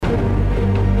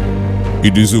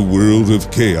It is a world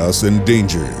of chaos and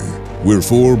danger, where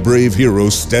 4 brave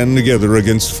heroes stand together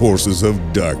against forces of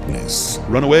darkness.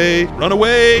 Run away! Run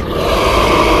away!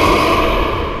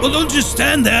 Well, don't just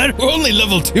stand there. We're only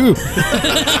level 2.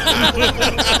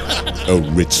 A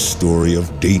rich story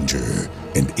of danger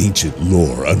and ancient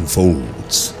lore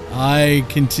unfolds. I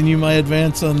continue my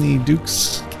advance on the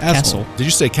Duke's castle. Did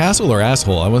you say castle or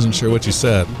asshole? I wasn't sure what you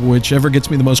said. Whichever gets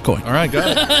me the most coin. All right, got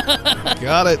it.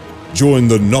 Got it. Join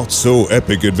the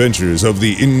not-so-epic adventures of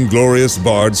the Inglorious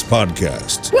Bards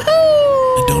podcast.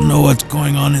 I don't know what's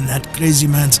going on in that crazy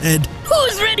man's head.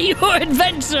 Who's ready for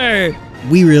adventure?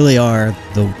 We really are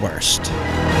the worst.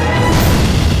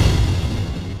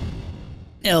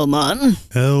 Elmon.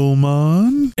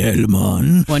 Elmon?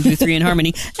 1, 2, 3 in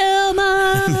harmony.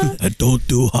 Elmon. I don't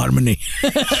do harmony.